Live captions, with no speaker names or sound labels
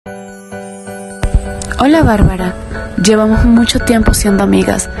Hola Bárbara, llevamos mucho tiempo siendo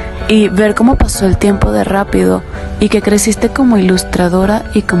amigas y ver cómo pasó el tiempo de rápido y que creciste como ilustradora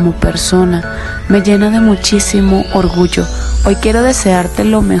y como persona me llena de muchísimo orgullo. Hoy quiero desearte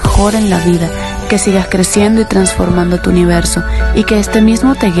lo mejor en la vida, que sigas creciendo y transformando tu universo y que este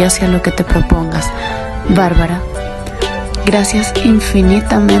mismo te guíe hacia lo que te propongas. Bárbara, gracias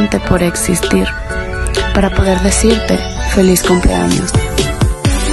infinitamente por existir, para poder decirte feliz cumpleaños.